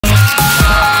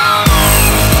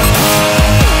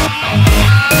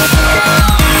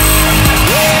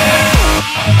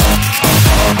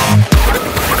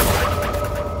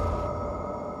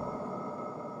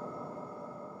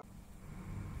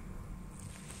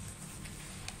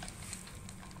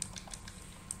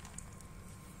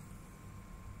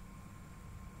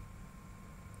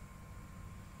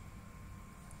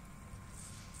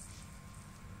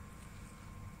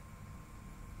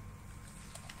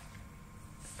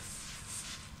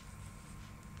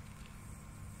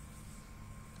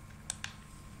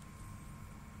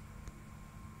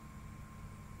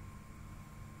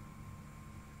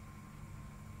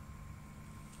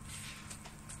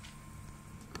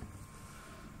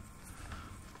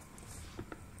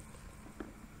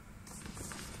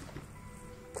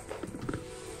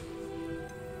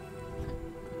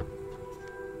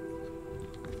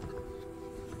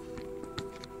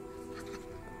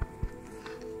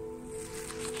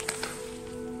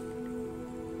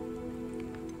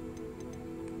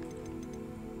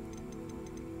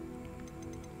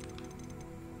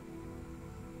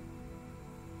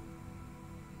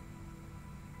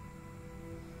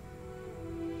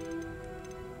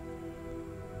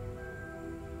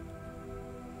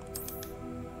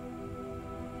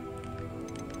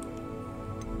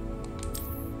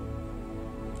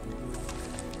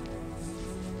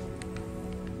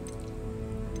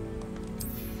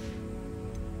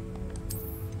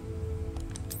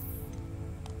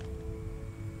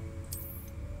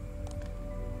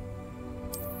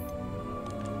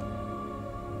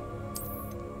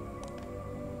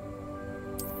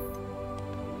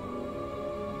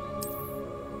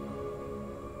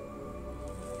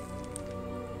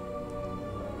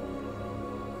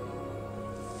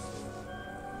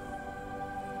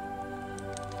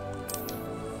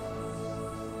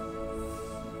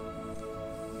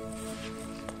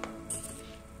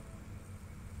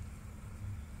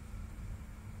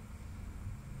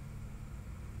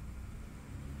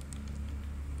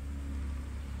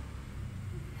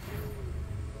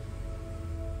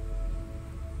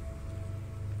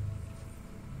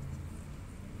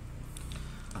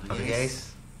Oke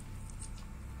guys.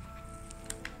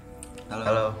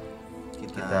 Halo.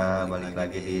 Kita balik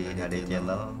lagi di HD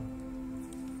channel.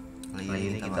 Kali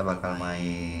ini kita bakal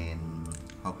main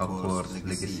Hogwart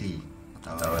Legacy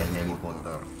atau Harry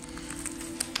Potter.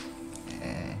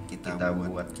 Kita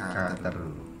buat karakter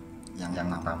yang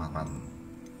tampan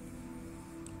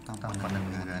dan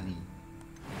berani.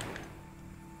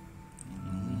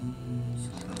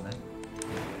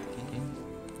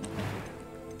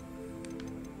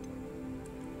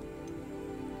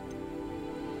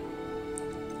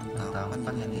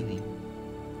 Tampan yang ini.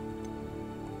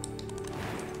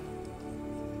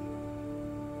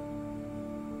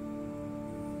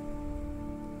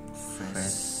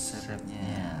 Face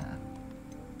shape-nya.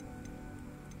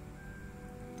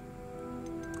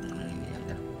 Ini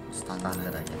aja, standar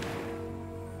aja.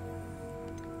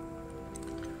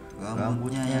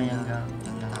 Rambutnya yang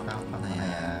tampan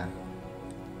ya.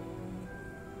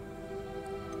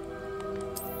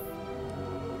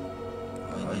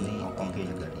 Oh ini oke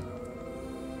juga nih.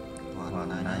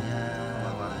 Warnanya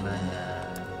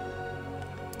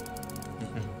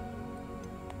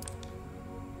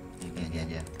ini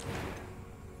aja.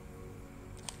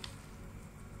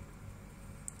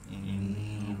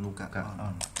 Ini luka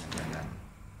on, jangan.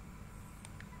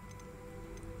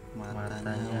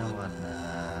 Matanya warna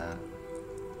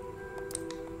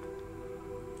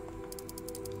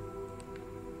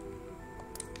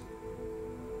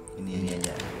ini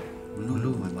aja.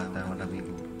 Blue, mata warna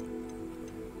biru.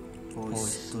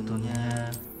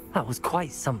 That was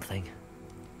quite something.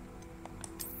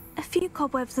 A few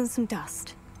cobwebs and some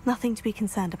dust. Nothing to be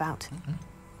concerned about.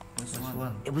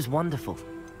 It was wonderful.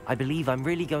 I believe I'm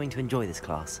really going to enjoy this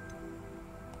class.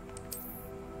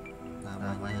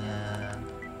 Namanya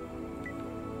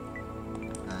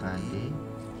Andi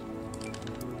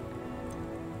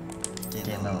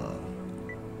channel.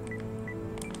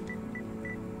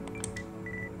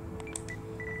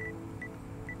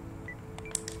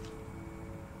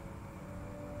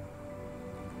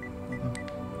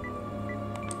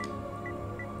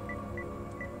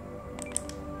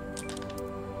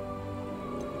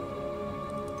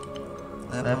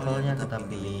 Levelnya tetap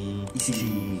pilih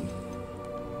isi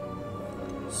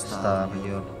start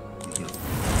your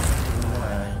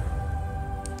mulai.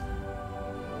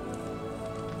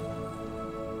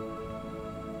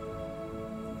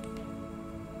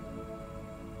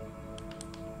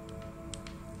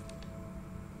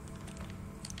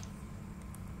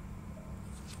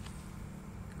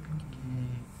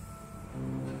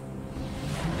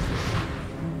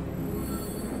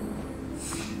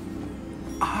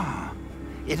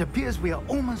 It appears we are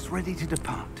almost ready to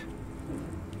depart.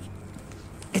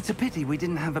 It's a pity we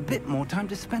didn't have a bit more time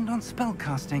to spend on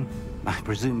spellcasting. I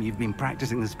presume you've been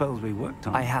practicing the spells we worked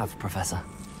on. I have, Professor.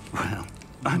 Well,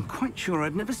 I'm quite sure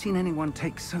I've never seen anyone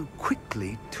take so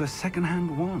quickly to a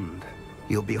second-hand wand.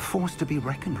 You'll be a force to be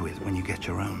reckoned with when you get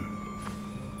your own.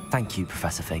 Thank you,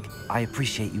 Professor Fig. I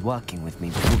appreciate you working with me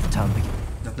before the term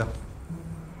begins.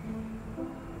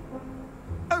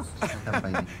 Oh,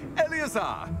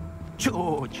 Eleazar!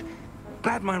 George,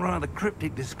 glad my rather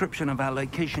cryptic description of our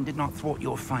location did not thwart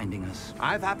your finding us.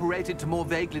 I've apparated to more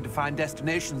vaguely defined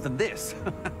destinations than this.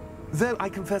 Though I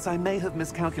confess I may have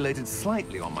miscalculated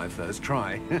slightly on my first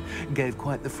try. Gave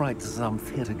quite the fright to some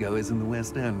theatre-goers in the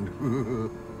West End.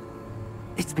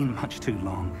 It's been much too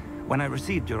long. When I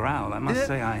received your owl, I must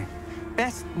say I...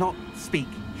 Best not speak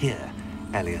here,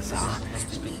 Eleazar.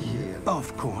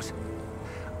 Of course.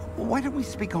 Why don't we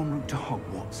speak en route to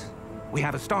Hogwarts? We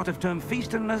have a start-of-term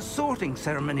feast and a sorting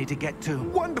ceremony to get to.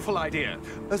 Wonderful idea!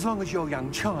 As long as your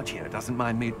young charge here doesn't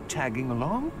mind me tagging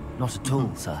along. Not at all,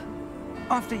 sir.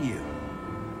 After you.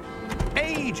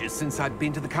 Ages since I'd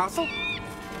been to the castle.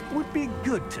 Would be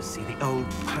good to see the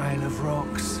old pile of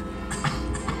rocks.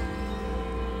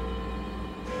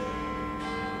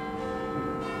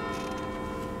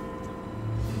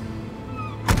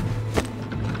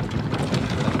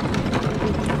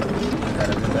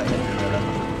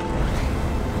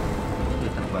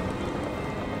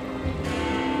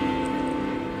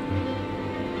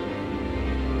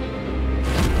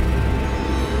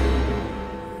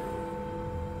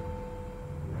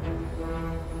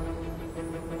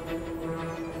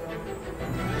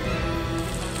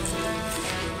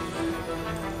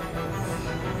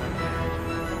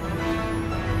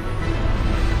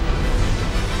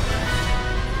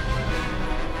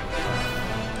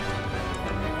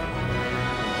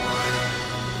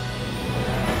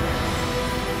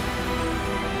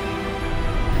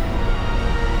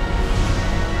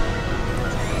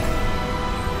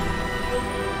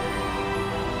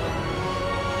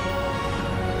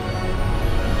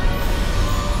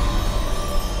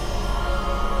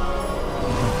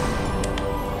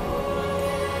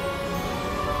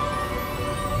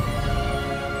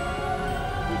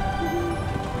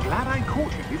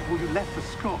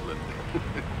 Scotland.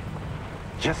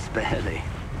 Just barely.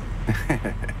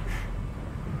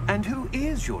 And who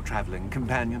is your traveling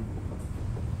companion?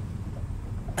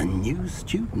 A new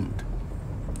student.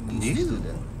 New?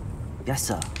 Yes,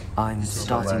 sir. I'm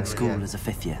starting school as a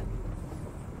 5th year.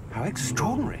 How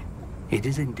extraordinary. It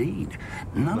is indeed.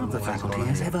 None of the faculty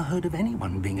has ever heard of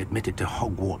anyone being admitted to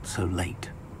Hogwarts so late.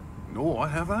 Nor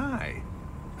have I.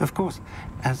 Of course,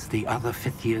 as the other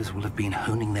 5th years will have been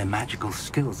honing their magical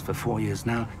skills for 4 years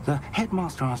now, the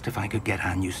headmaster asked if I could get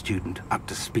our new student up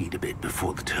to speed a bit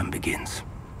before the term begins.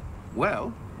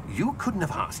 Well, you couldn't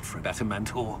have asked for a better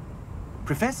mentor.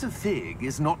 Professor Fig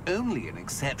is not only an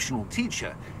exceptional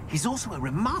teacher, he's also a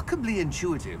remarkably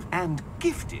intuitive and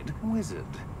gifted wizard.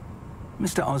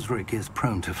 Mr. Osric is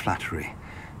prone to flattery.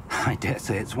 I dare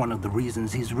say it's one of the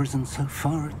reasons he's risen so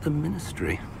far at the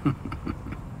Ministry.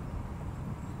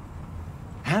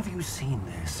 Have you seen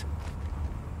this?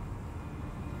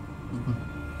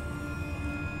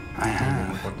 I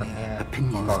have.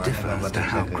 Opinions differ as to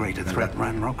how great a threat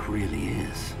Ranrock really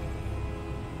is.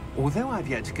 Although I've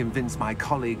yet to convince my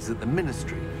colleagues at the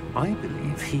Ministry, I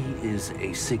believe he is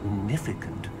a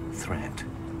significant threat.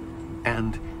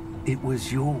 And it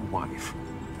was your wife,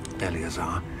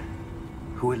 Eleazar,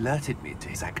 who alerted me to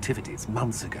his activities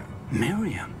months ago.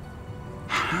 Miriam?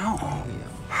 How?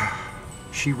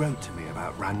 She wrote to me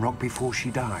about Ranrock before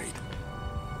she died,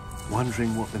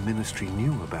 wondering what the Ministry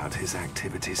knew about his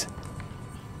activities.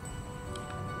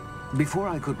 Before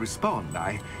I could respond,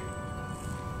 I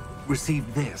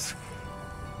received this.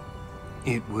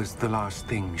 It was the last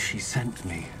thing she sent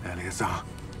me, Eleazar.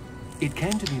 It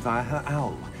came to me via her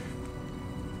owl,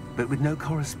 but with no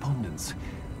correspondence.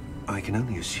 I can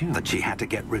only assume That she had to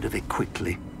get rid of it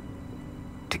quickly,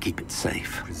 to keep it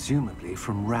safe. presumably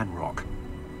from Ranrock.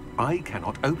 I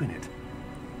cannot open it.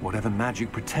 Whatever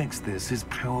magic protects this is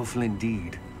powerful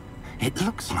indeed. It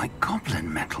looks like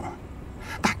goblin metal.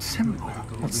 That symbol.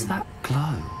 What's that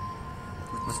glow?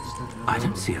 I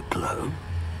don't see a glow.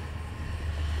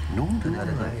 Nor do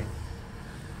I.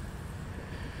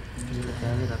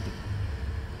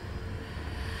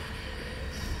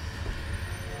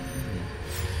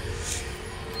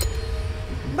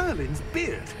 Merlin's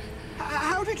beard.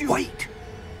 How did you... Wait!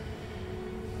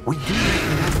 We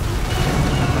do.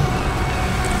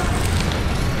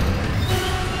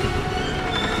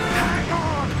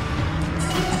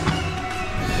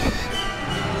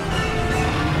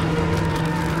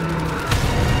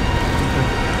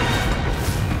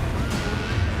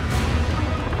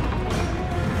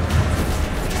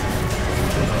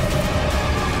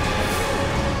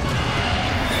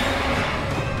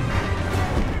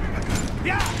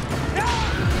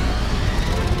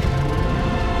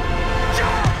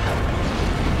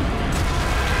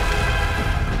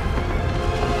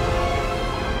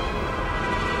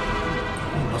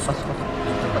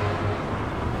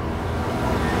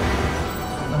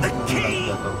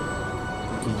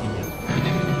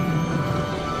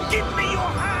 Give me your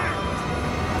hand!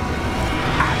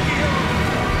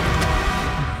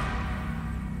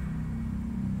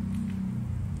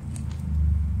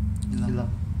 Hilang.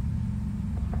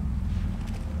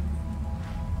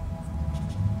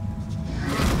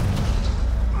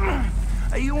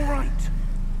 Are you all right?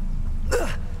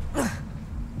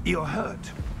 You're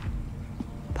hurt.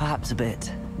 Perhaps a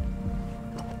bit.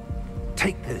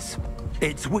 Take this.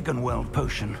 It's Wiggenweld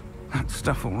potion. That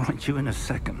stuff will right you in a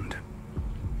second.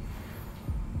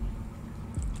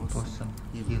 Potion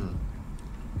heal.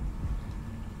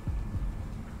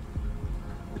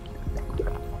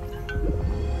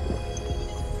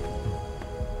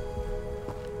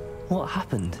 What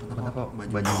happened? Kenapa Poor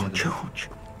bajunya tuh George.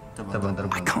 I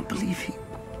terbang-terbang? can't believe he...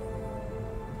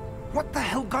 What the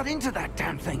hell got into that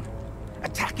damn thing?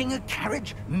 Attacking a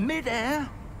carriage mid-air?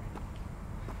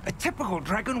 A typical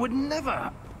dragon would never...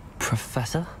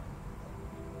 Professor?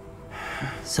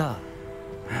 Sir,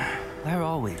 where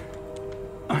are we?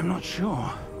 I'm not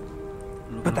sure.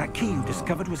 But that key you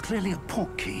discovered was clearly a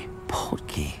port key. Port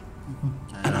key.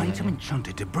 An item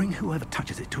enchanted to bring whoever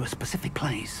touches it to a specific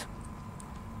place.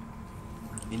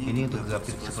 Ini untuk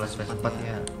grafik sekelas PS4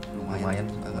 ya, lumayan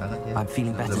banget ya. I'm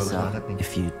feeling better, Udah bagus sir, banget nih. if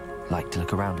you'd like to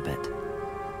look around a bit.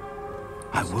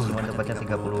 I would, Cuma dapatnya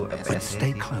 30 but FPS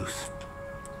stay sih. close.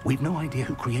 We've no idea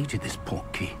who created this port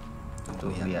key,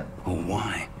 Tuh lihat. or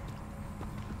why.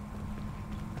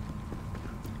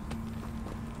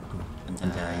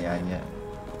 Pencahayaannya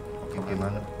oke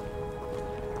banget.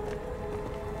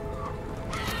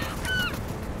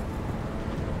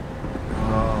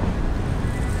 Oh.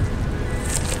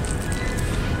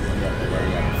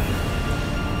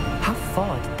 How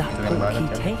far did that Keren port banget, key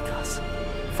kan? take us?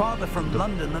 farther from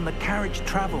London than the carriage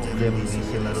travelled.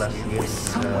 We're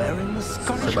somewhere in the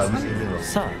Scottish Highlands.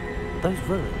 Sir, those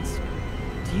ruins.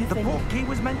 Do you The think... portkey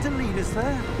was meant to lead us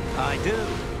there? I do.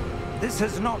 This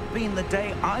has not been the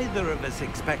day either of us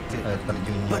expected.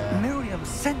 But Miriam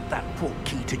sent that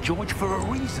portkey to George for a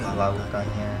reason.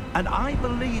 And I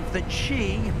believe that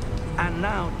she, and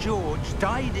now George,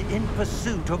 died in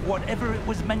pursuit of whatever it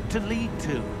was meant to lead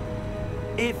to.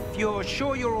 If you're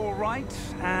sure you're all right,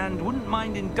 and wouldn't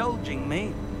mind indulging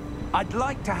me, I'd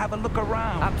like to have a look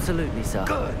around. Absolutely, sir.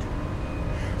 Good.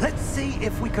 Let's see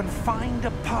if we can find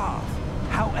a path,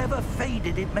 however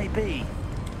faded it may be.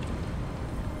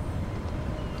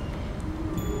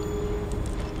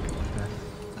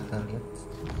 Kita lihat.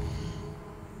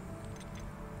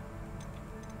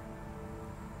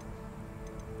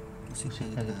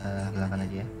 Musiknya kita hilangkan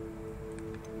aja ya.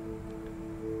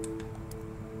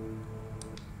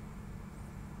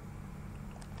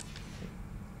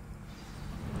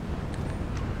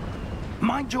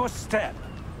 Mind your step.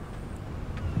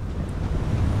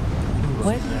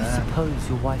 Where do you suppose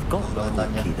your wife got the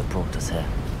portkey that brought us here?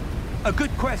 A good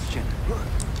question.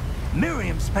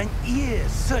 Miriam spent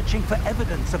years searching for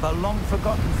evidence of a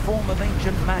long-forgotten form of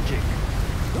ancient magic.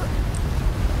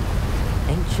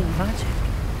 Ancient magic?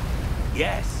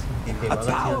 Yes, a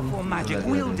powerful magic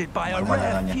wielded by a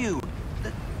rare few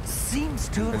that seems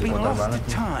to have been lost to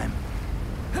time.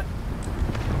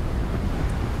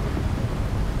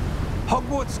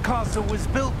 Hogwart's castle was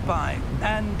built by,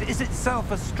 and is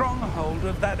itself a stronghold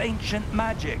of that ancient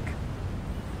magic.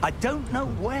 I don't know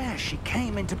where she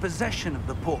came into possession of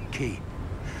the portkey,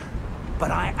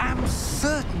 but I am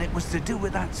certain it was to do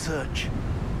with that search.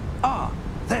 Ah,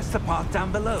 there's the path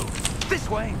down below. This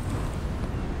way.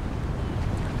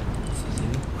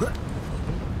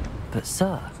 But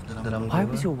sir, why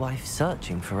was your wife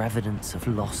searching for evidence of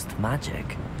lost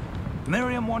magic?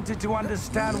 Miriam wanted to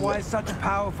understand why such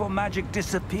powerful magic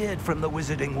disappeared from the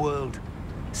wizarding world.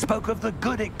 Spoke of the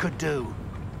good it could do.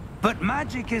 But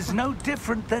magic is no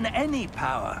different than any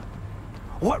power.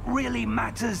 What really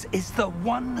matters is the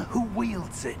one who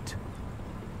wields it.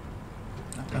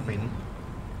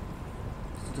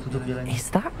 Is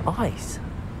that ice?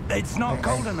 It's not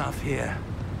cold enough here.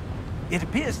 It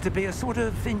appears to be a sort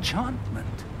of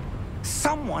enchantment.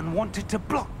 Someone wanted to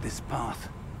block this path.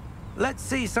 Let's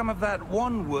see some of that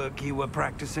wand work you were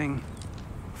practicing.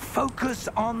 Focus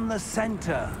on the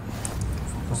center.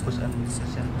 Fokus on new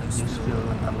skill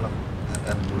unlock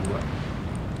R2.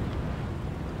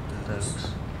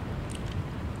 Terus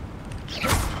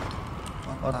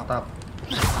tap.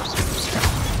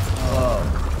 Oh.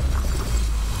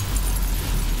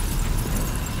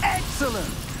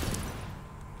 Excellent.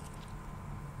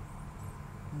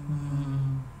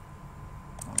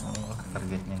 Oh,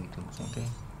 targetnya gitu. Oke.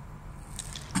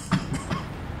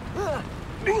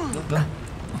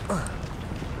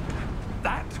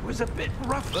 That was a bit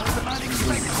rougher than I'd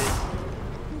expected.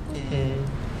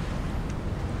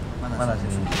 Mana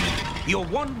sini? Your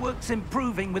wand work's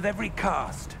improving with every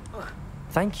cast.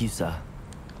 Thank you, sir.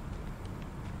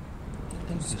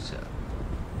 Thank you, sir.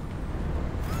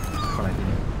 Apa lagi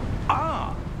nih?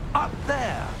 Ah, up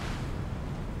there.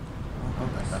 Oh,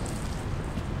 kasar.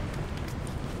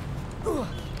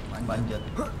 Manjat.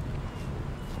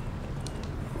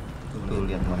 Tuh,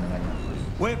 lihat pemandangannya.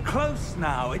 We're close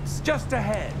now. It's just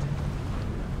ahead.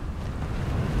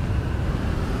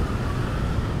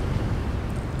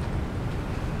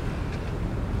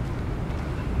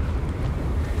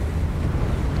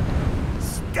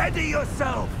 Steady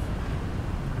yourself.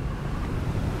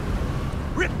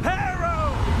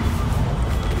 Reparo!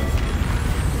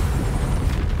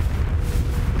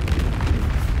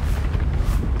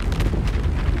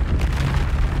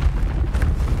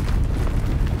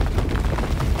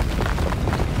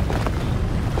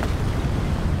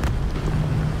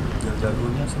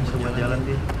 Jagonya bisa buat jalan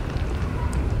dia.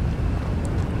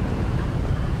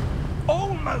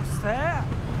 Almost there.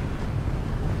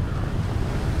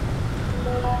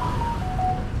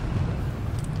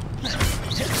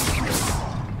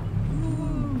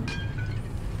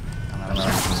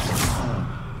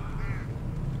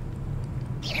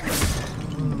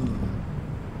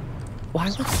 Why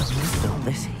would someone build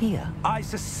this here? I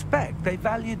suspect they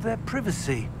valued their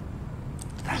privacy.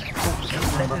 That portkey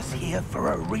led us here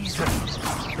for a reason.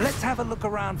 Let's have a look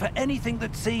around for anything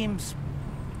that seems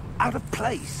out of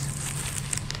place.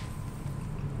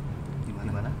 Di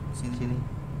mana? Sini.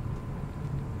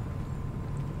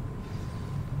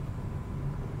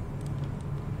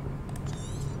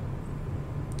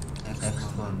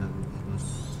 Explore the terus.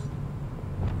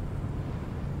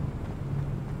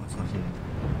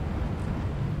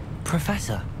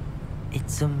 Professor,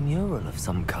 It's a mural of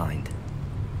some kind.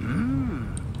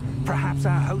 Perhaps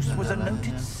our host was a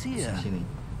noted seer. Sini.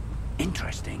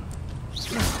 Interesting.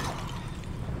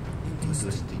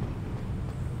 Interesting.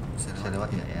 Bisa lewat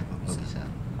nggak ya? Oh, bisa.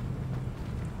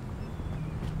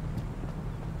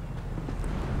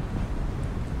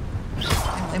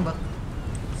 Tembak.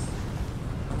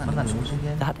 Mana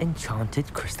musuhnya? That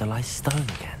enchanted crystallized stone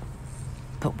again.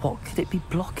 But what could it be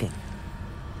blocking?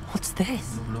 What's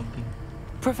this? Blocking.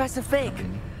 Professor Fig!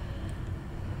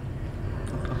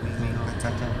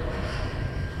 Kaca.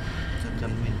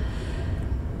 Cermin.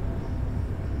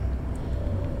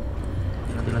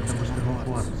 Jalan tembus ke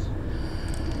Hogwarts.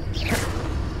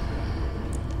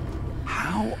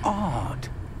 How odd.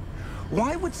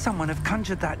 Why would someone have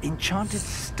conjured that enchanted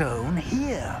stone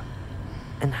here?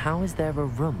 And how is there a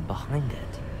room behind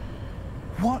it?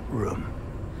 What room?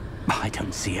 I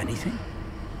don't see anything.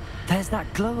 There's that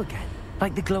glow again,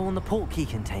 like the glow on the portkey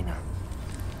container.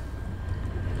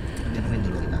 Cermin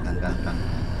dulu kita akan gantang.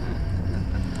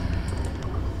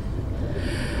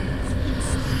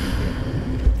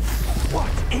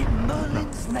 What in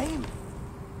Merlin's name?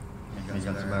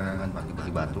 Megang sembarangan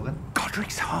pakai batu kan?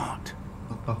 Godric's heart.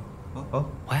 Oh.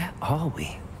 Where are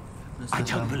we? I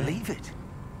don't believe it.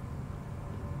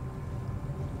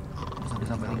 Bisa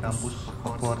sampai di kampus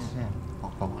Hogwartsnya.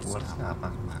 Hogwartsnya apa?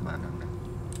 Mana?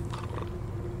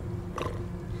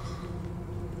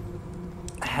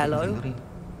 Hello?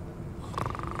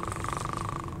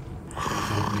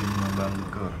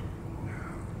 Bunker.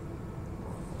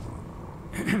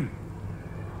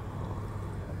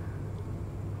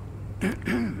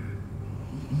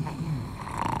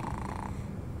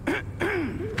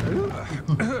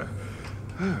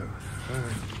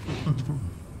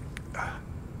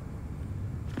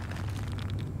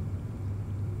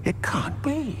 It can't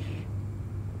be.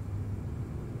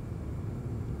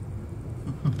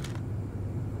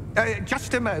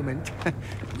 Just a moment.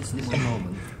 Just a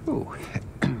moment. Oh.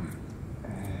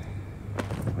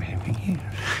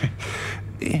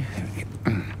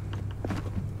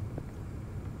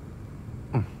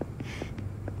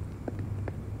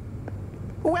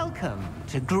 Welcome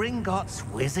to Gringotts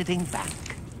Wizarding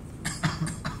Bank.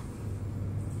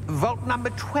 Vault number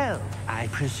 12, I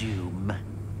presume.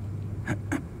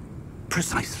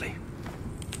 Precisely.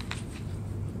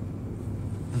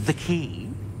 The key?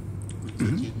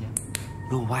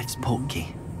 Your wife's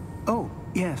portkey. Oh,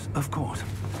 yes, of course.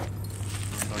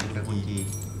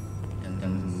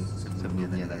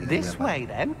 This way,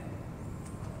 then.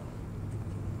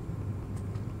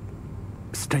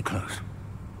 Stay close.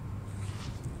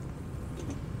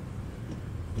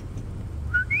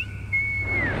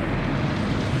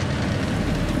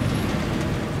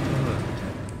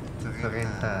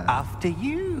 After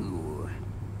you.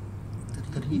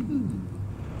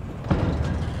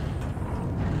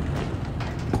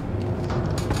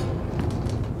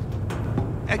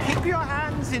 Keep your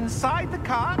hands inside the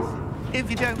cart if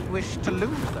you don't wish to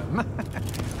lose them.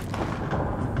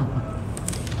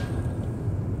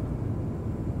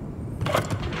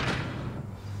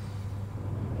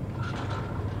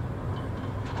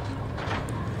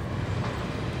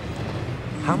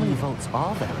 How many vaults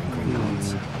are there in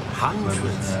Gringotts?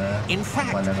 Hundreds. In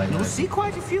fact, you'll see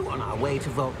quite a few on our way to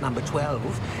vault number 12.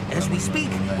 As we speak,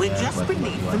 we're just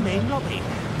beneath the main lobby.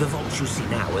 The vaults you see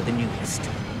now are the newest.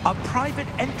 Are private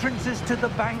entrances to the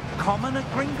bank common at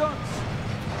Gringotts?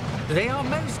 They are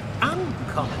most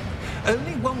uncommon.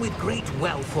 Only one with great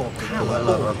wealth or power,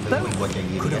 or both,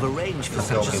 could have arranged for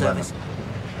such a service.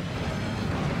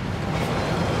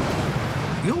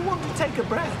 You'll want to take a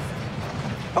breath.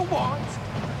 A what?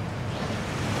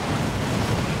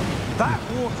 That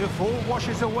waterfall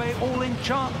washes away all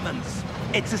enchantments.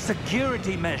 It's a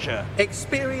security measure.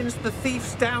 Experienced the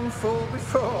thief's downfall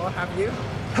before, have you?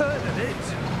 Heard of it?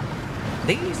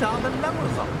 These are the lower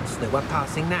vaults that we're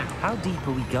passing now. How deep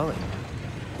are we going?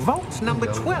 Vault number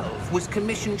 12 was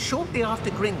commissioned shortly after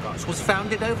Gringotts was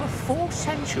founded over 4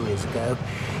 centuries ago.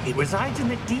 It resides in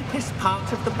the deepest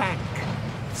part of the bank.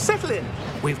 Settle in.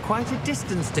 We've quite a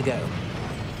distance to go.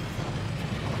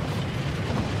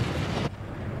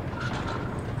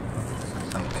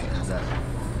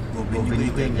 Goblin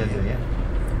juga yang jaga ya.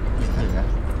 Iya.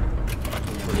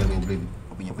 Punya goblin,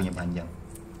 punya panjang.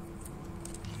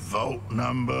 Vault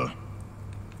number?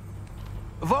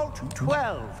 Vault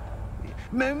 12.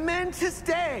 Momentous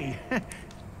day.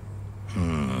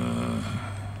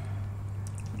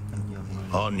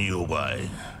 On your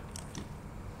way.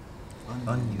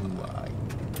 On your way.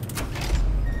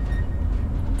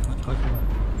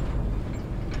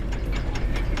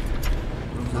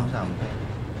 Belum sampai.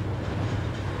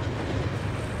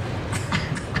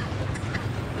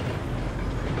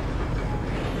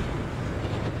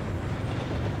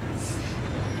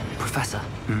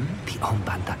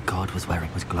 armband that guard was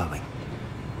wearing was glowing.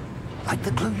 Like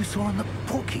the glow you saw on the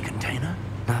porky container?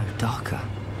 No, darker.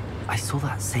 I saw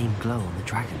that same glow on the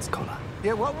dragon's collar.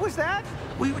 Yeah, what was that?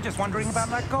 We were just wondering about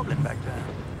that goblin back there.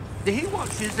 He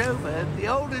watches over the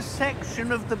oldest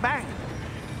section of the bank.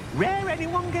 Rare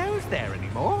anyone goes there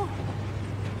anymore.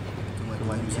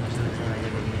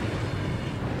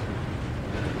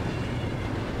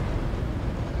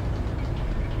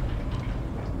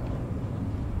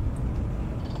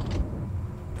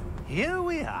 Here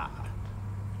we are.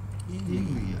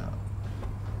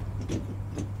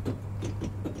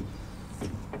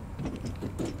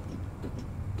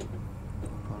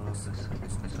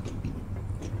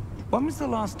 When was the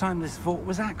last time this vault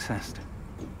was accessed?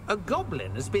 A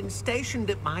goblin has been stationed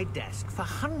at my desk for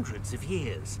hundreds of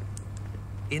years.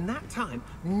 In that time,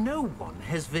 no one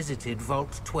has visited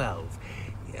Vault 12.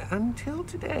 Until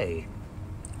today.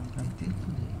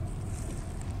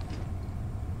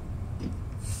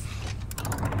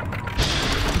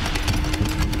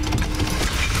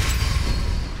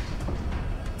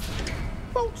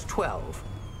 Vault 12.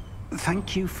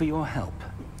 Thank you for your help.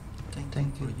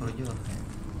 Thank you for your help.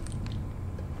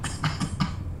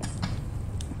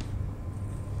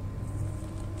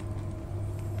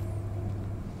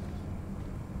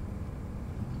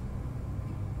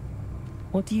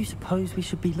 What do you suppose we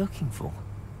should be looking for?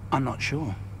 I'm not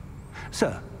sure.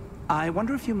 Sir, I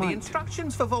wonder if you might... The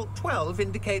instructions for Vault 12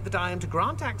 indicate that I am to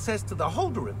grant access to the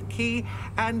holder of the key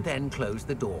and then close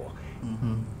the door.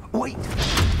 Wait!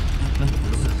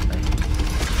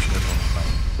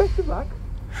 Best of luck.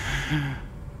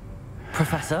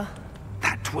 Professor?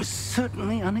 That was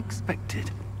certainly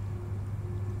unexpected.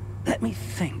 Let me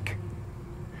think.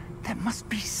 There must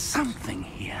be something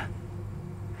here.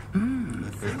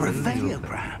 Revelio,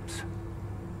 perhaps.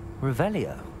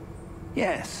 Revelio?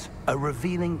 Yes, a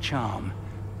revealing charm.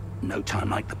 No time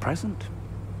like the present.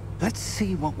 Let's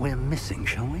see what we're missing,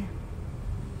 shall we?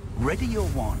 Ready your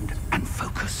wand and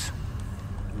focus.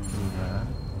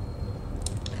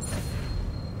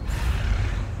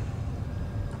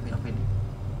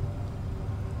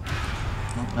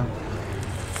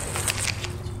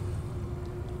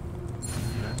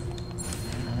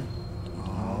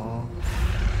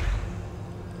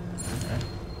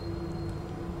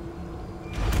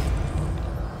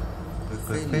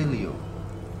 Revelio.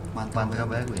 Mantra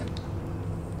baru ya.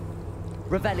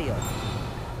 Revelio.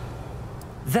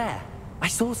 There! I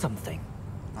saw something.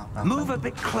 Move a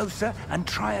bit closer and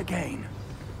try again.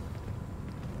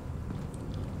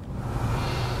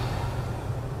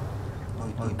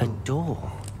 A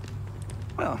door.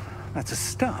 Well, that's a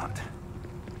start.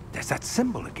 There's that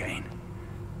symbol again.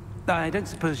 I don't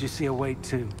suppose you see a way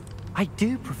to... I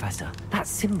do, Professor. That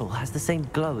symbol has the same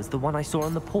glow as the one I saw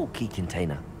on the port key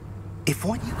container. If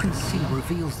what you can see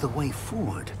reveals the way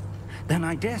forward, then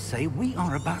I dare say we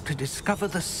are about to discover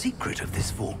the secret of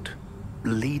this vault.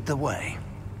 Lead the way.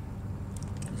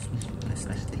 Let's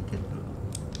take it, bro.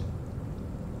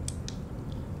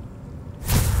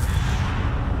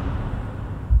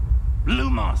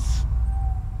 Lumos!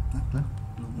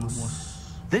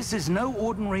 Lumos. This is no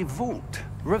ordinary vault.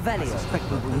 I Revelio. suspect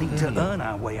we will need to earn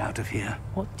our way out of here.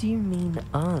 What do you mean,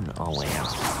 earn our way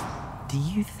out? Do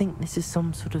you think this is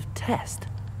some sort of test?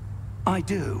 I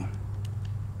do.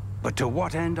 But to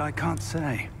what end, I can't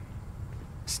say.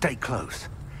 Stay close.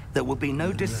 There will be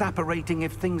no disapparating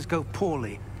if things go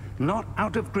poorly. Not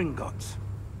out of Gringotts.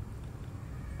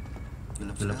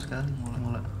 Gelap sekali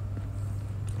mula.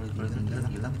 Kalau tinggal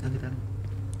hilang kita.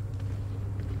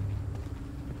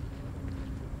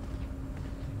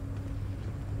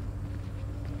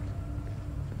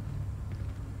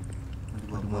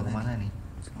 Buang mana nih?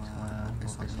 Sama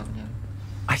profesornya.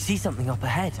 I see something up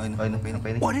ahead.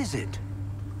 What is it?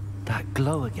 That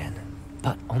glow again,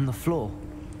 but on the floor.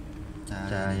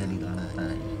 Cahaya di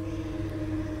lantai.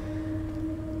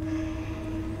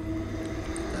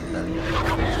 Kita lihat.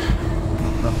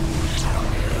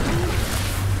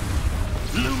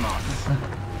 Lumos!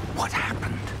 What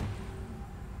happened?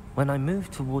 When I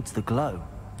moved towards the glow,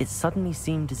 it suddenly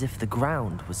seemed as if the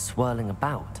ground was swirling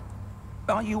about.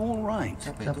 Are you all right?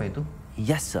 Siapa itu?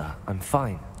 Yes, sir, I'm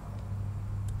fine.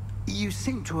 You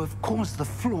seem to have caused the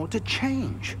floor to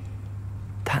change.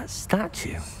 That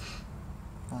statue.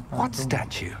 What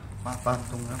statue?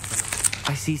 Patung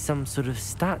apa? I see some sort of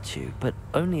statue, but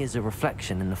only as a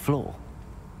reflection in the floor.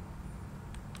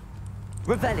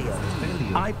 Revelio.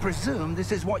 I presume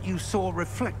this is what you saw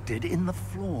reflected in the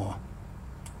floor.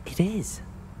 It is.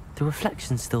 The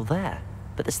reflection's still there,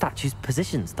 but the statue's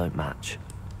positions don't match.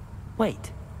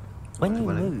 Wait. When you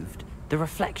moved, the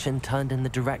reflection turned in the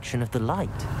direction of the light.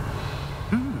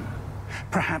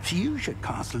 Perhaps you should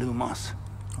cast Lumos.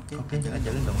 Oke, jangan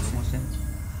dong Lumos ya.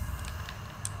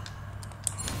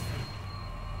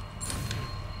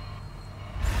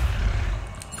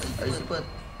 Ayo cepet.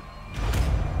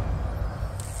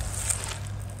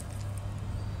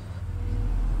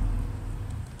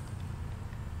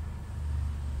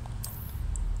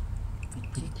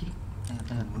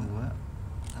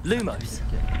 Lumos.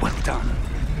 Well done.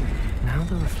 Now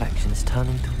the reflection's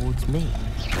turning towards me.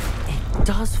 It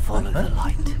does follow the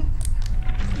light.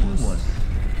 Lumos.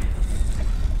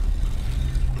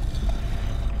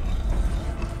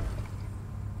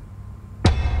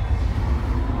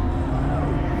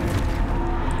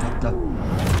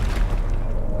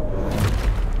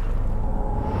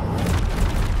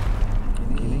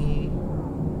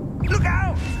 Look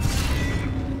out!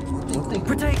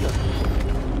 Protego!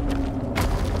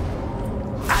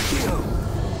 Accio!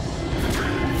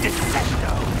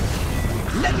 Descendo!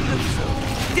 Levioso!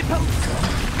 Deposo!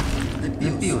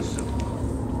 Levioso.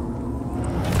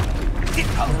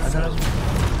 Deposo!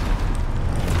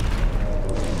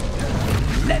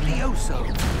 Levioso!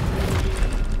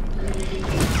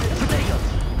 Protego!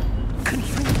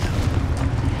 Confringo!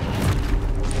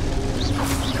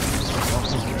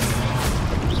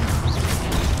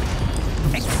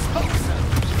 Exposo!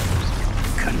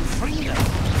 Confringo!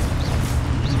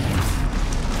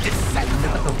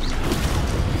 Descendo!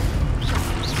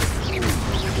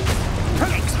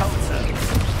 Expulso!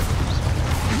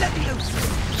 Levioso!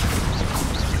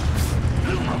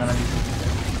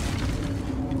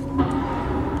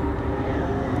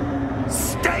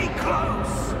 Stay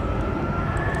close!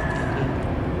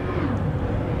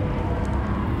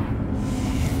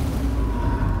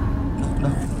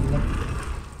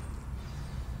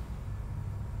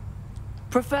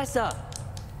 Professor!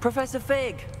 Professor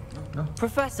Fig! No.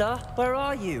 Professor, where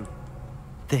are you?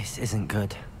 This isn't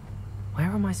good.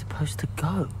 Where am I supposed to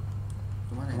go?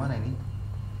 Kemana ini?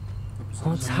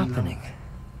 What's happening?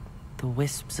 The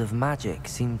wisps of magic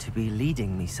seem to be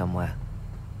leading me somewhere.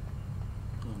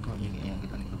 Kok yang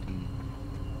kita ikuti?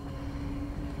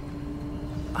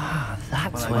 Ah,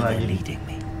 that's where they're leading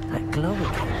me. That glow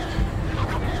again.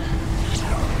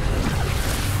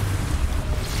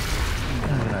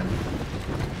 Lagi.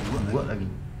 Dua lagi.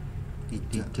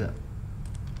 Tiga.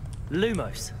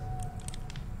 Lumos.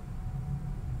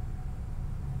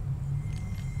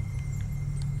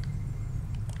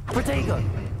 Protego.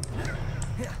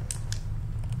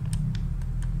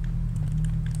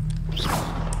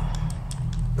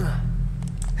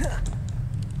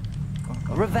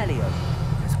 Revelio.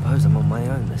 I suppose I'm on my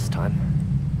own this time.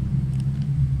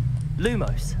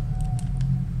 Lumos.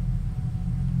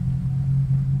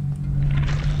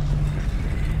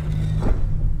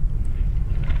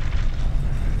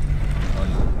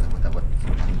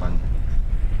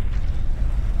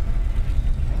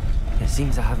 It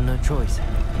seems I have no choice.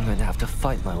 I'm going to have to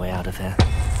fight my way out of here.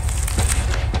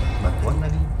 Batuan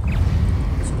lagi.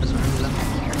 Sudah hilang.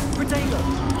 Protego.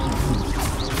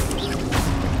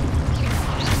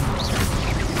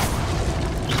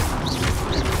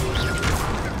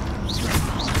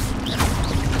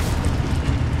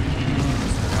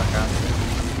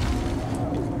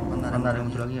 Mana ada yang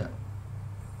muncul lagi ya?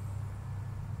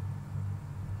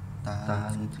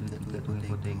 Tahan itu juga tuh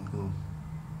ikutin-ku.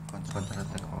 Counter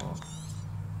attack off.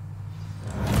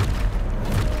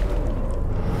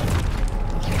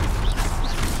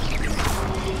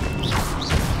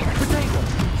 Protego.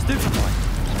 Stupefy.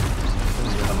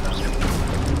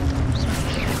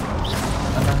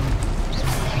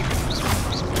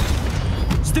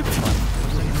 Stupefy.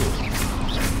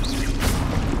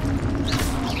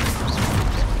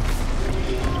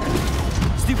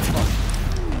 Stupefy.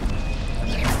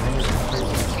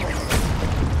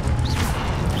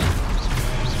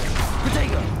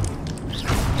 Protego.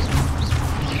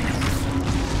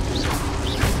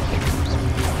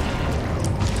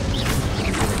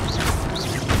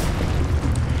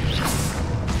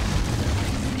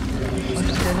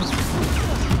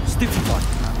 Stupefy.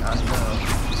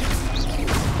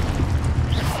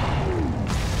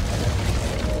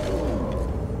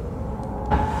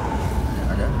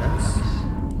 Ada habis.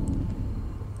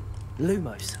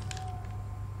 Lumos.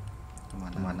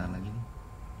 Kemana lagi nih?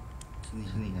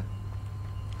 Sini ya.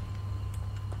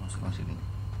 Masuk sini.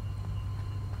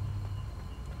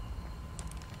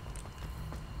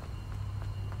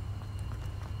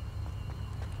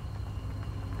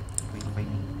 Apa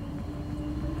ini?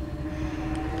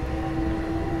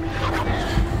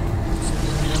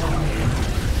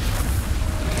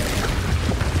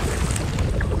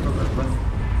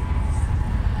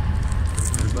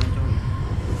 Gerbang coy.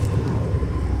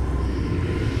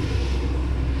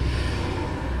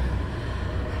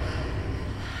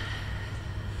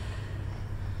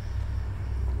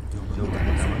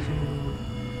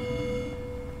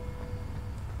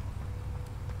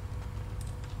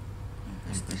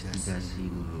 investigasi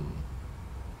dulu.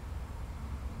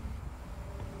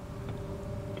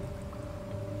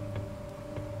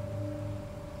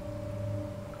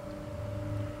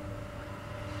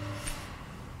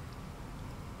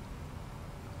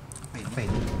 Apa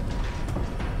ini?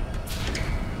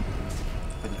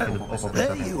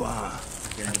 There you are.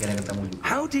 Akhirnya ketemu juga.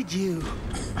 How did you...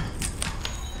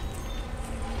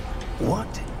 What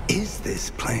is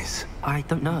this place? I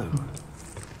don't know.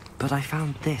 But I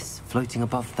found this floating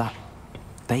above that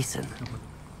basin.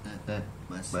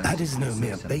 That is no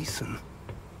mere basin.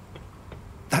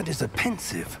 That is a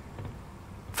pensive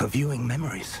for viewing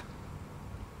memories.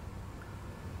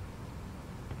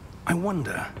 I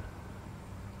wonder...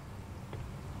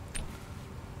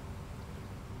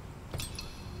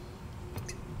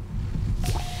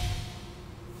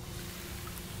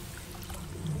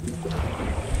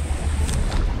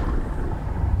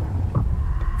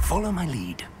 Follow my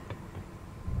lead.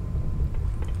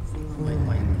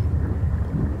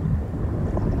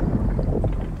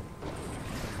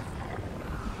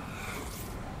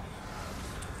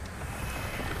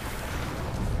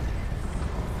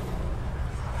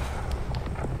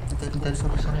 Kita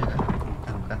disuruh sana ya kan?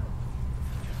 Bukan.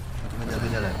 Atau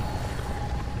jalan.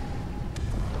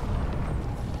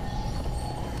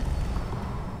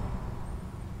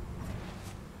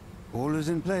 All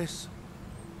is in place.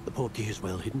 The portkey is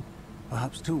well hidden.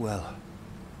 Perhaps too well.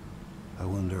 I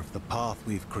wonder if the path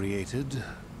we've created...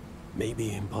 May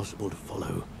be impossible to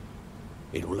follow.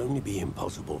 It will only be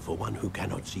impossible for one who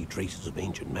cannot see traces of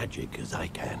ancient magic as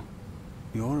I can.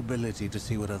 Your ability to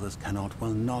see what others cannot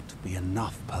will not be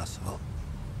enough, Percival.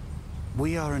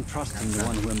 We are entrusting the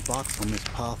one who embarks on this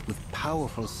path with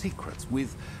powerful secrets,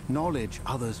 with knowledge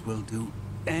others will do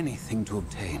anything to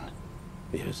obtain.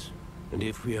 Yes, and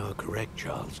if we are correct,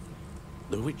 Charles,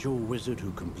 the witch or wizard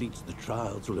who completes the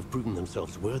trials will have proven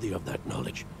themselves worthy of that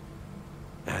knowledge,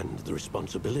 and the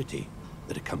responsibility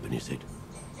that accompanies it.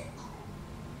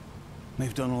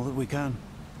 We've done all that we can.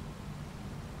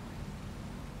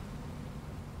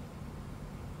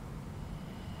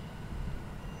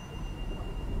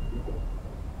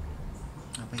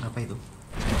 Apa itu?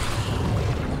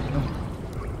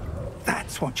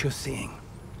 That's what you're seeing.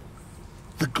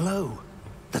 The glow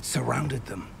that surrounded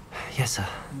them. Yes, sir.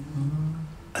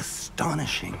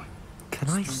 Astonishing. Can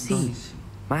I see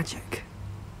magic?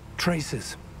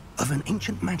 Traces of an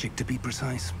ancient magic, to be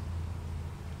precise.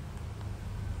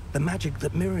 The magic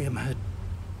that Miriam had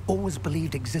always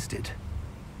believed existed,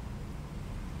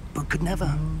 but could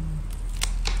never.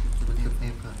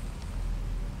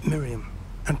 Miriam,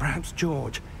 and perhaps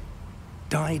George,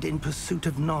 died in pursuit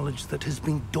of knowledge that has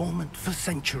been dormant for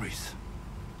centuries.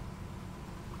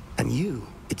 And you,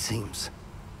 it seems,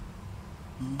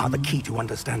 are the key to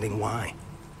understanding why.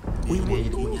 We will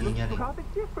rather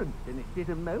different than it did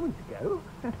a moment ago.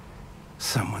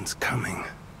 Someone's coming.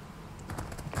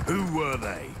 Who were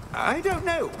they? I don't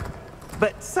know.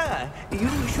 But, sir, you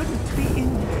shouldn't be in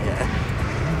here.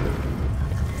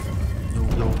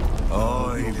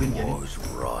 I was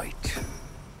right.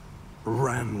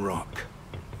 Ramrock.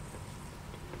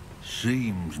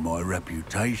 Seems my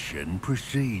reputation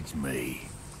precedes me.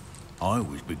 I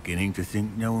was beginning to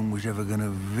think no one was ever going to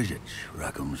visit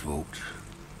Rackham's vault.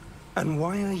 And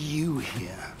why are you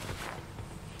here?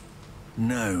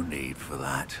 No need for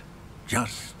that.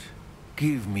 Just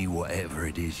give me whatever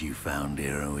it is you found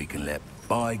here and we can let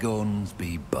bygones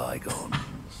be bygones.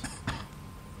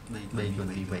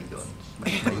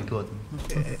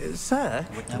 Sir,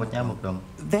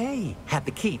 they had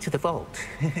the key to the vault.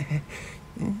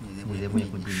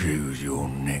 Choose your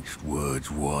next words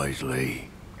wisely.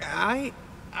 I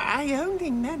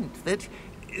only meant that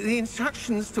the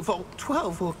instructions to Vault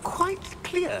 12 were quite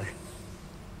clear.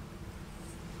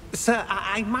 Sir,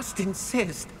 I must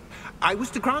insist. I was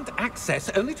to grant access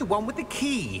only to one with the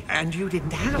key, and you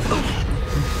didn't have them.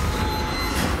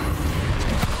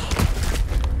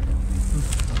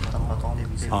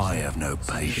 I have no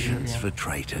patience for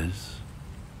traitors.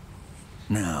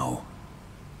 Now,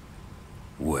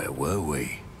 where were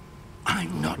we?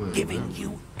 I'm not giving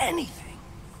you anything.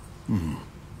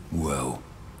 Well,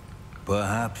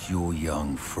 perhaps your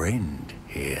young friend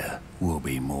here will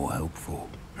be more helpful.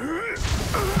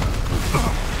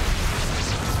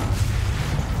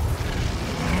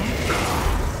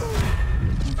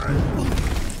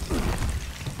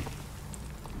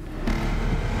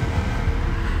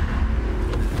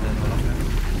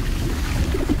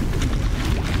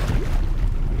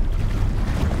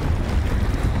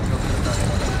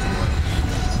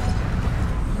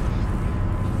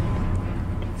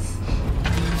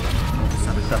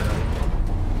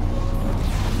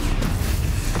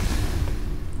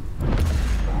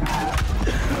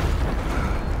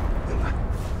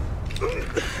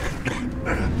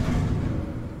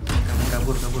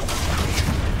 kabur.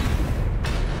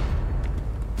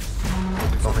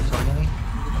 Profesornya nih.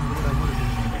 Kabur.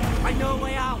 I know a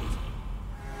way out.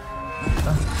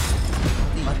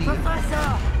 Mati. Professor!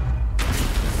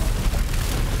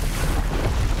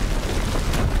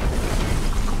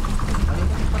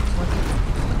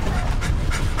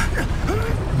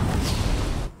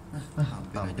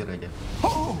 Hampir aja.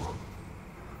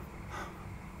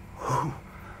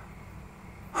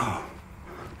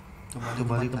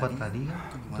 Kembali tempat tadi kan?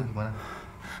 Itu gimana?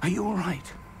 Are you all right?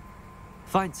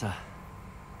 Fine, sir.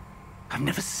 I've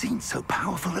never seen so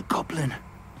powerful a goblin.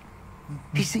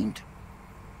 He seemed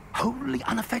wholly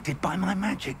unaffected by my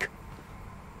magic.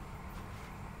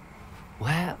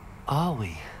 Where are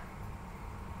we?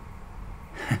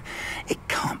 It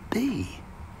can't be.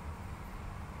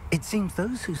 It seems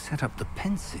those who set up the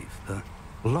pensive, the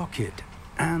locket,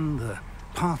 and the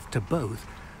path to both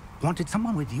wanted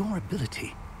someone with your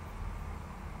ability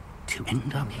to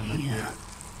end up here.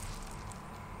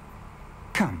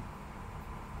 Come.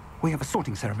 We have a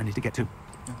sorting ceremony to get to.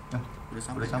 Udah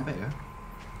sampai ya?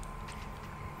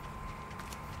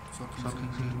 Sorting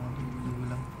ceremony dia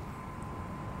bilang.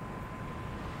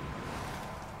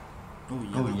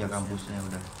 Oh iya kampusnya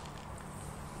udah.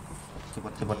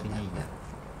 Cepat ini ya.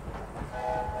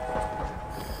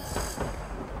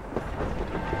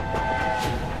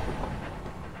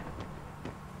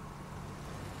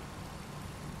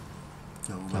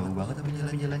 Jauh banget tapi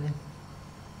jalannya.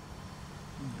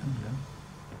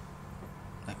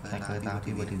 Naik kereta api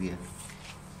buat dia.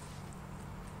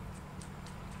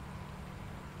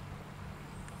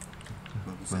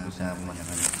 Bagusnya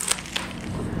pemandangannya.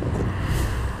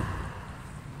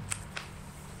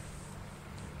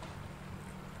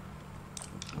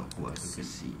 Hogwart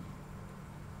Legacy.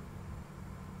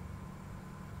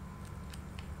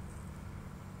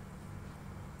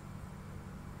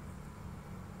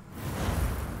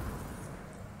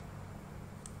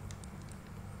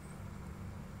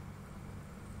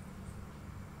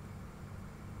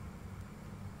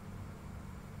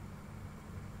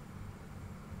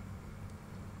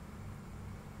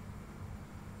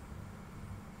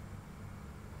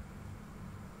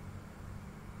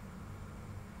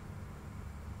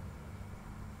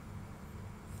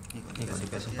 Ini kalau di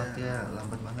PS4 ya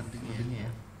lambat banget loadingnya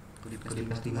ya. Kalau di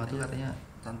PS5 tuh katanya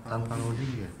tanpa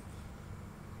loading ya.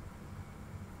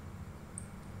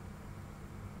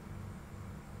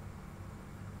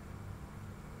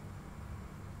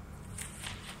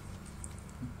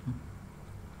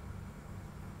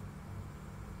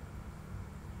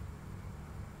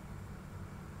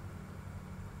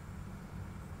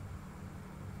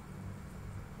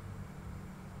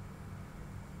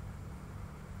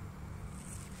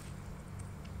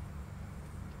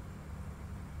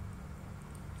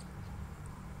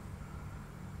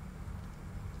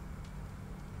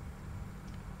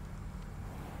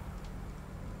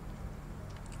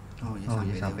 Oh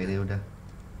ya sampai deh udah.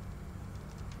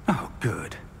 Oh,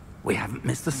 good. We haven't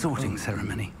missed the sorting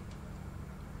ceremony.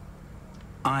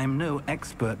 I'm no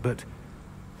expert, but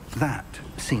that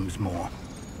seems more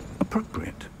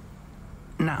appropriate.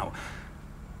 Now,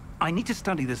 I need to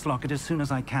study this locket as soon as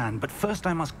I can, but first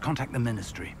I must contact the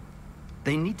Ministry.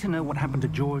 They need to know what happened to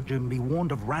George and be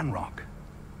warned of Ranrock.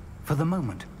 For the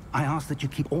moment, I ask that you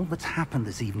keep all that's happened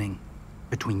this evening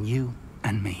between you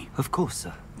and me. Of course,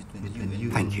 sir.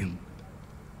 Thank you.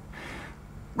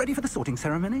 Ready for the sorting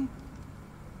ceremony?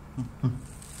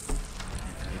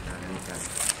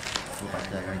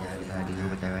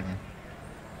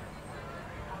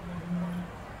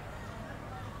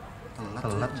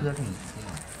 Telat sudah nih.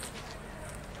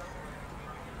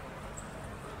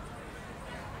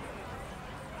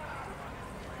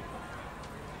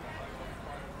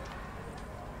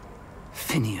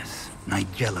 Phineas,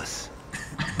 Nigellus,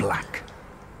 Black.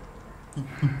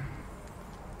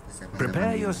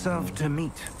 Prepare yourself to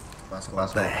meet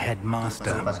the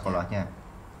headmaster. Sekolahnya.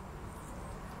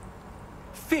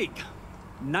 Fig,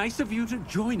 nice of you to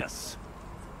join us.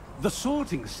 The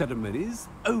sorting ceremony's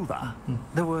over.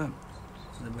 There were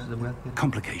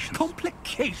complications.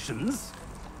 Complications?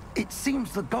 It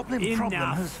seems the goblin problem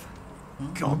has...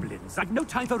 Goblins. I've no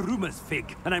time for rumors,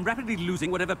 Fig, and I'm rapidly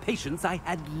losing whatever patience I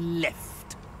had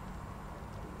left.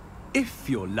 If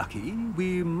you're lucky,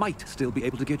 we might still be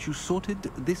able to get you sorted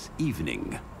this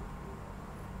evening.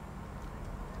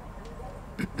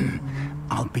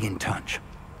 I'll be in touch.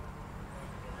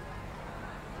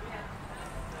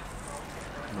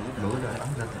 Baru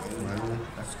datang baru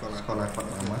sekolah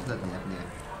pertama sudah telat dia.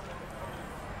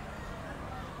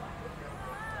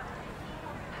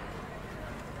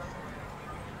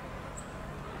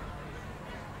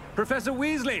 Professor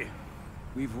Weasley,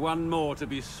 We've one more to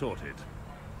be sorted.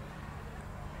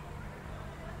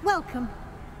 Welcome.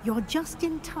 You're just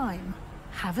in time.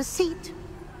 Have a seat.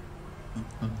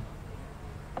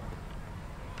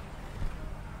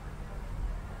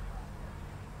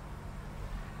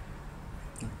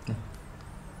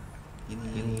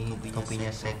 Ini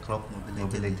topinya Cyclops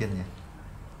Mobile Legend ya.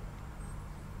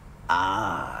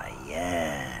 Ah,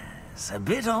 yes. A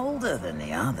bit older than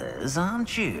the others,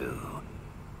 aren't you?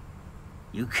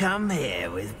 You come here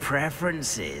with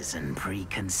preferences and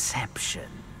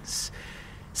preconceptions.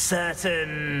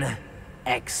 Certain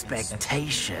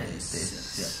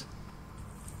expectations.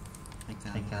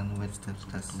 I can withstand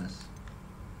darkness.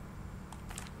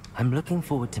 I'm looking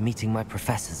forward to meeting my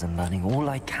professors and learning all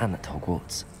I can at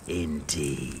Hogwarts.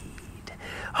 Indeed.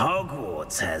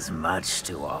 Hogwarts has much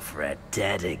to offer a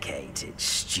dedicated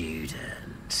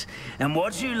student. And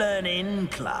what you learn in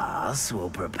class will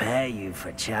prepare you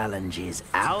for challenges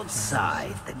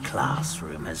outside the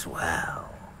classroom as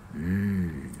well.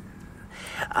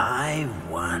 I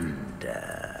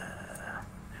wonder...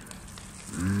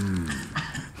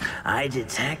 I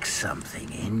detect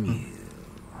something in you.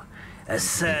 A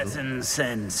certain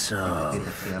sense of...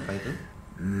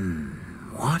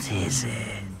 what is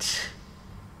it?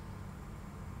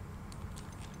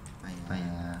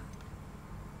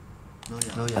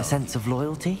 A sense of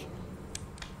loyalty?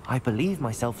 I believe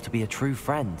myself to be a true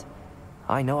friend.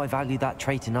 I know I value that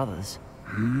trait in others.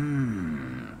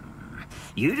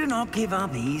 You do not give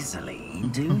up easily,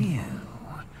 do you?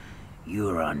 You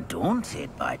are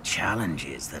undaunted by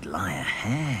challenges that lie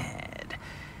ahead.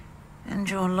 And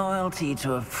your loyalty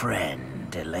to a friend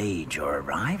delayed your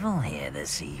arrival here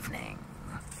this evening.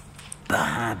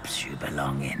 Perhaps you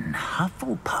belong in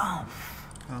Hufflepuff.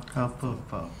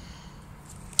 Hufflepuff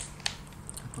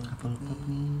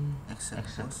nih, accept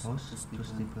host,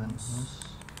 terus tipean host,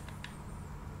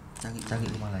 cari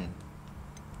rumah lain.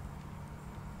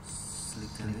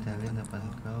 Slytherin dapat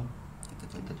kau.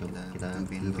 Kita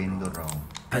Gryffindor.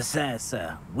 Possess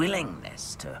a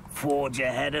willingness to forge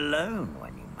ahead alone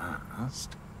when you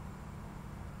must.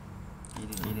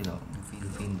 Ini dong,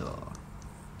 Gryffindor.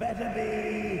 Better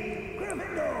be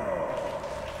Gryffindor.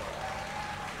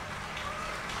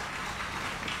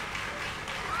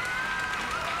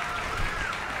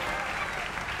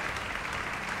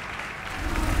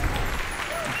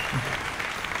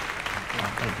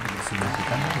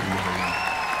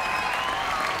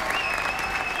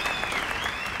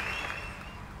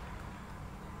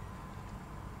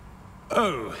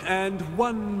 Oh, and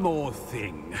one more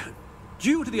thing.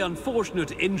 Due to the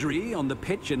unfortunate injury on the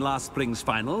pitch in last spring's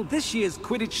final, this year's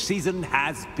Quidditch season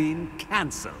has been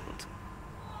cancelled.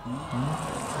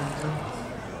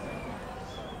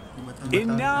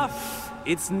 Enough!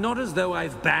 It's not as though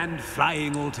I've banned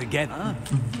flying altogether.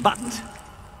 But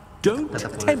don't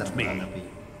tempt me.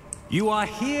 You are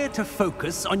here to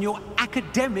focus on your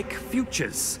academic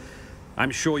futures.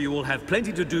 I'm sure you will have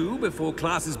plenty to do before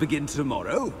classes begin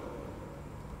tomorrow.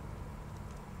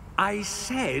 I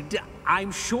said,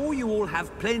 I'm sure you all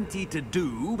have plenty to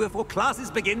do before classes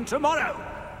begin tomorrow.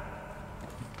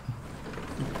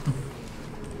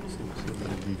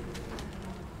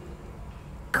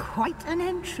 Quite an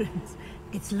entrance.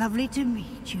 It's lovely to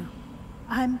meet you.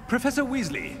 I'm... Professor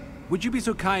Weasley, would you be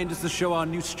so kind as to show our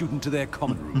new student to their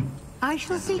common room? I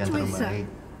shall see to it, sir.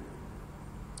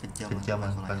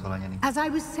 As I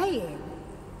was saying,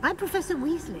 I'm Professor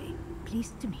Weasley.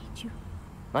 Pleased to meet you.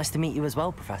 Nice to meet you as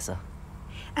well, Professor.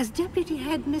 As Deputy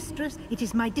Headmistress, it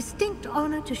is my distinct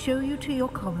honor to show you to your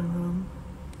common room.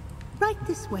 Right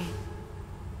this way.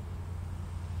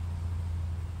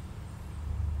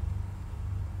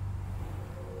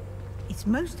 It's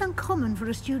most uncommon for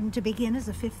a student to begin as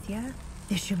a fifth year.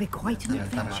 This should be quite an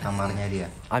adventure.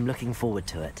 I'm looking forward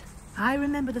to it. I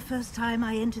remember the first time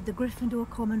I entered the Gryffindor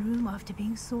common room after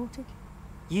being sorted.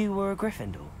 You were a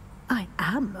Gryffindor? I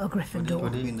am a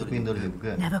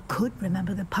Gryffindor. Never could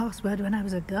remember the password when I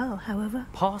was a girl, however.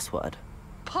 Password?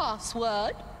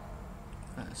 Password?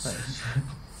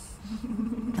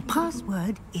 The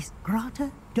password is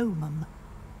Grata Domum.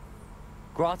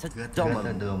 Grata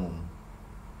Domum.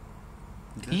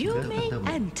 You may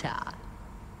enter.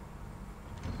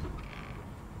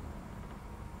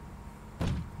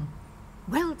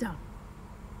 Well done.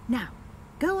 Now,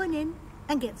 go on in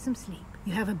and get some sleep.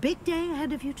 You have a big day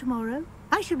ahead of you tomorrow.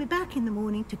 I shall be back in the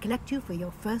morning to collect you for your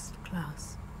first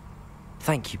class.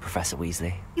 Thank you, Professor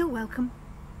Weasley. You're welcome.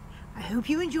 I hope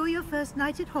you enjoy your first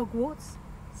night at Hogwarts.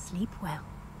 Sleep well.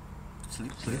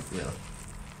 Sleep well.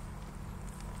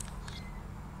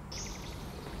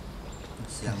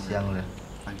 Siang lah,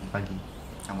 pagi.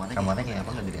 Kamarnya kayak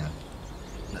apa nggak dilihat?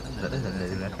 Nggak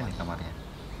dilihat kan di kamarnya.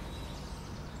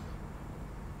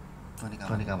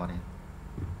 Ini kamarnya.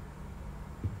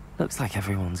 Looks like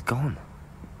everyone's gone.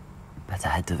 Better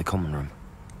head to the common room.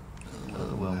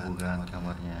 Bukan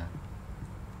kamarnya.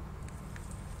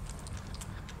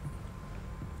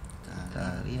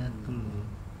 Kita lihat dulu.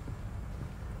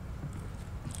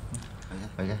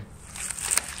 Oke.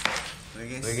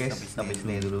 Oke guys, sampai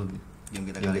sini dulu game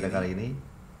kita kali ini.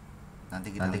 Nanti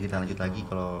kita lanjut lagi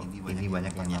kalau ini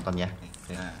banyak yang nonton ya.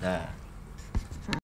 Oke. Dah.